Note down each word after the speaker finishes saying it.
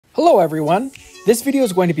Hello everyone! This video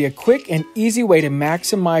is going to be a quick and easy way to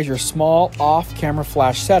maximize your small off-camera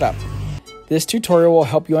flash setup. This tutorial will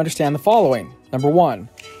help you understand the following. Number 1,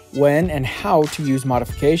 when and how to use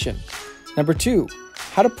modification. Number 2,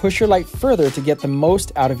 how to push your light further to get the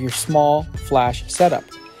most out of your small flash setup.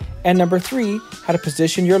 And number 3, how to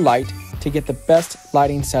position your light to get the best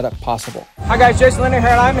lighting setup possible. Hi guys, Jason Lanier here,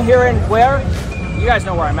 and I'm here in where? You guys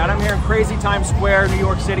know where I'm at. I'm here in crazy Times Square, New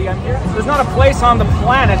York City. I'm here. There's not a place on the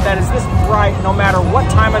planet that is this bright no matter what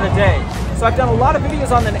time of the day. So I've done a lot of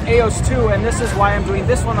videos on the EOS 2, and this is why I'm doing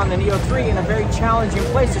this one on the Neo 3 in a very challenging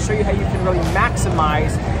place to show you how you can really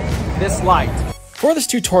maximize this light. For this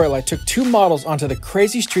tutorial, I took 2 models onto the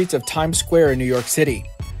crazy streets of Times Square in New York City.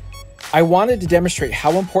 I wanted to demonstrate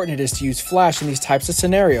how important it is to use flash in these types of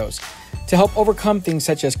scenarios to help overcome things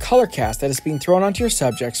such as color cast that is being thrown onto your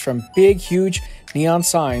subjects from big, huge neon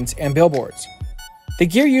signs and billboards. The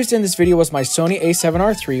gear used in this video was my Sony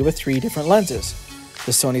A7Riii with 3 different lenses: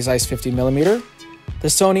 the Sony Zeiss 50mm, the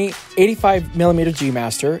Sony 85mm G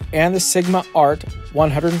Master, and the Sigma Art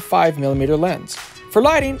 105mm lens. For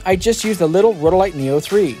lighting, I just used a little Rhodolite Neo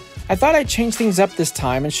 3. I thought I'd change things up this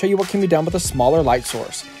time and show you what can be done with a smaller light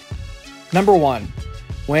source. Number 1,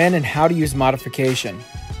 when and how to use modification.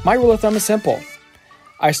 My rule of thumb is simple.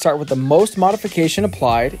 I start with the most modification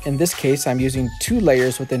applied. In this case, I'm using 2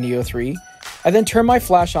 layers with the Neo 3. I then turn my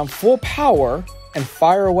flash on full power and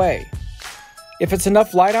fire away. If it's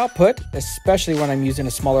enough light output, especially when I'm using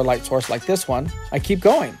a smaller light source like this one, I keep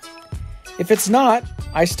going. If it's not,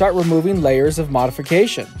 I start removing layers of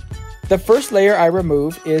modification. The first layer I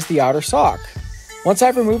remove is the outer sock. Once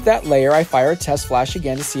I've removed that layer, I fire a test flash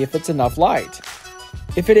again to see if it's enough light.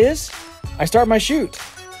 If it is, I start my shoot.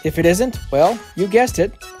 If it isn't, well, you guessed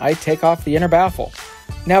it, I take off the inner baffle.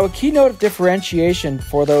 Now, a key note of differentiation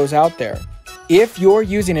for those out there. If you're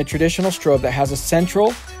using a traditional strobe that has a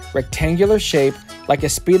central, rectangular shape like a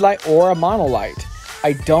speedlight or a monolight,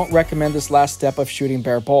 I don't recommend this last step of shooting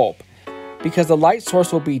bare bulb, because the light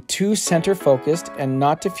source will be too center focused and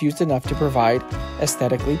not diffused enough to provide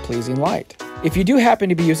aesthetically pleasing light. If you do happen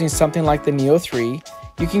to be using something like the Neo 3,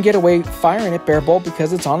 you can get away firing it bare bulb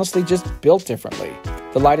because it's honestly just built differently.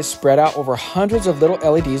 The light is spread out over hundreds of little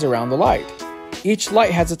LEDs around the light. Each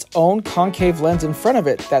light has its own concave lens in front of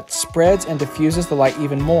it that spreads and diffuses the light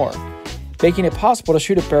even more, making it possible to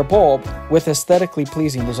shoot it bare bulb with aesthetically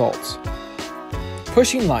pleasing results.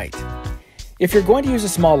 Pushing light. If you're going to use a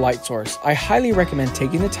small light source, I highly recommend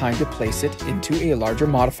taking the time to place it into a larger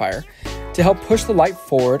modifier to help push the light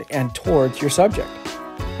forward and towards your subject.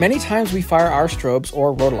 Many times we fire our strobes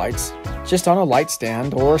or rhodolites just on a light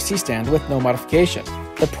stand or C-stand with no modification.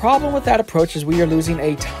 The problem with that approach is we are losing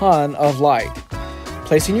a ton of light.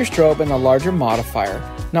 Placing your strobe in a larger modifier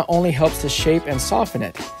not only helps to shape and soften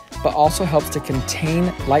it, but also helps to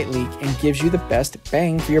contain light leak and gives you the best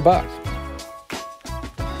bang for your buck.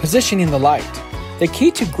 Positioning the light. The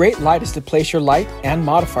key to great light is to place your light and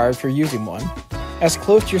modifier, if you're using one, as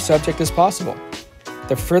close to your subject as possible.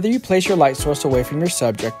 The further you place your light source away from your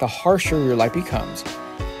subject, the harsher your light becomes,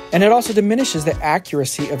 and it also diminishes the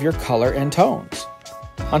accuracy of your color and tones.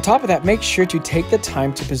 On top of that, make sure to take the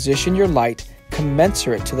time to position your light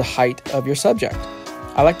commensurate to the height of your subject.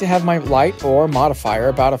 I like to have my light or modifier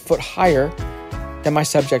about a foot higher than my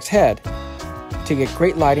subject's head to get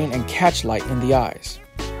great lighting and catch light in the eyes.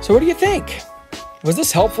 So what do you think? Was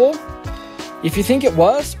this helpful? If you think it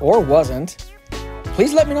was or wasn't,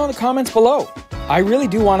 please let me know in the comments below. I really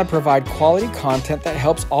do want to provide quality content that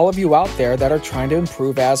helps all of you out there that are trying to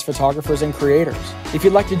improve as photographers and creators. If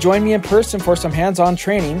you'd like to join me in person for some hands-on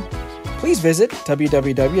training, please visit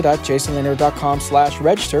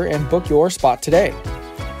www.jasonlanier.com/register and book your spot today.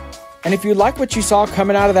 And if you like what you saw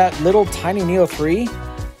coming out of that little tiny Neo 3,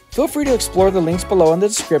 feel free to explore the links below in the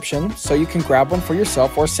description so you can grab one for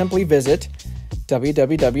yourself, or simply visit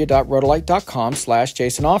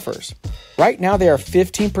www.rhodolite.com/jasonoffers. Right now they are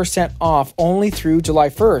 15% off only through July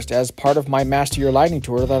 1st as part of my Master Your Lighting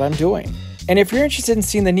tour that I'm doing. And if you're interested in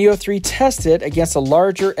seeing the Neo 3 tested against a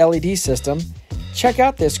larger LED system, check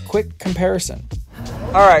out this quick comparison.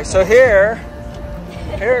 Alright, so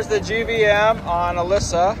here's the GVM on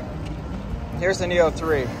Alyssa. Here's the Neo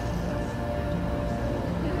 3.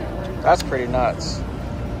 That's pretty nuts.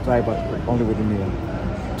 Right, but only with the Neo.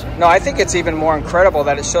 No, I think it's even more incredible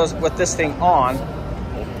that it shows with this thing on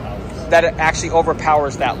that it actually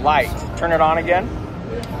overpowers that light. Turn it on again.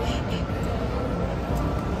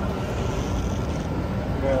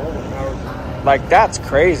 Like, that's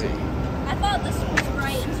crazy. I thought this was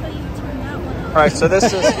right until you turned that one on. All right, so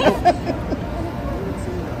this is...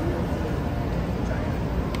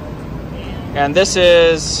 And this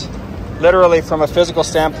is literally from a physical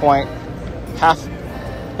standpoint, half,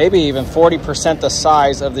 maybe even 40% the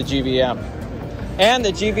size of the GVM. And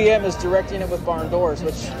the GVM is directing it with barn doors,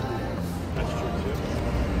 which... That's true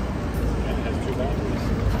too.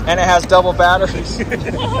 And it has double batteries.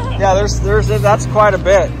 Yeah, that's quite a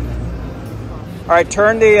bit. All right,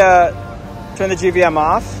 turn the GVM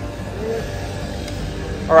off.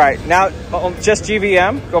 All right, now just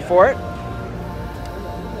GVM, go for it.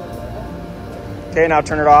 Okay, now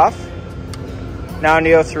turn it off. Now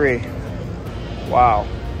Neo 3. Wow,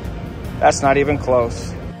 that's not even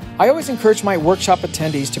close. I always encourage my workshop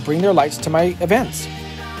attendees to bring their lights to my events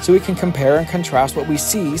so we can compare and contrast what we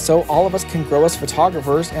see so all of us can grow as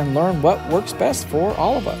photographers and learn what works best for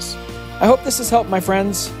all of us. I hope this has helped, my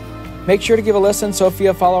friends. Make sure to give a listen,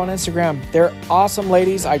 Sophia, follow on Instagram. They're awesome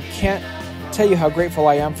ladies. I can't tell you how grateful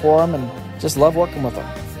I am for them and just love working with them.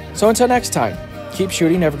 So until next time, keep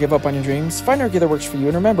shooting, never give up on your dreams, find a rig that works for you,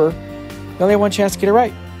 and remember, you only have one chance to get it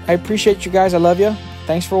right. I appreciate you guys. I love you.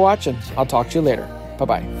 Thanks for watching. I'll talk to you later.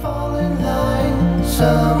 Bye-bye. Fall in line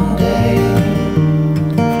someday.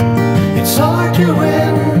 It's hard to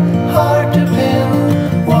win, hard to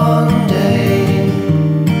pin one day.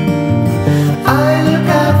 I look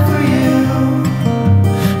out for you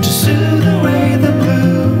to soothe away the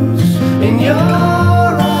blues in your eyes.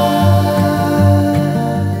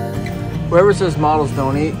 Whoever says models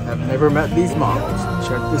don't eat, I've never met these models.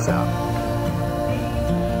 Check this out.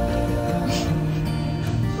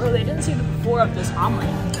 Bro, they didn't see the before of this omelet.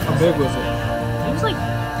 How big was it? It was like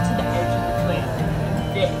to the edge of the plate.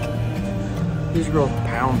 Thick. These girls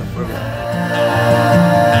pound the food.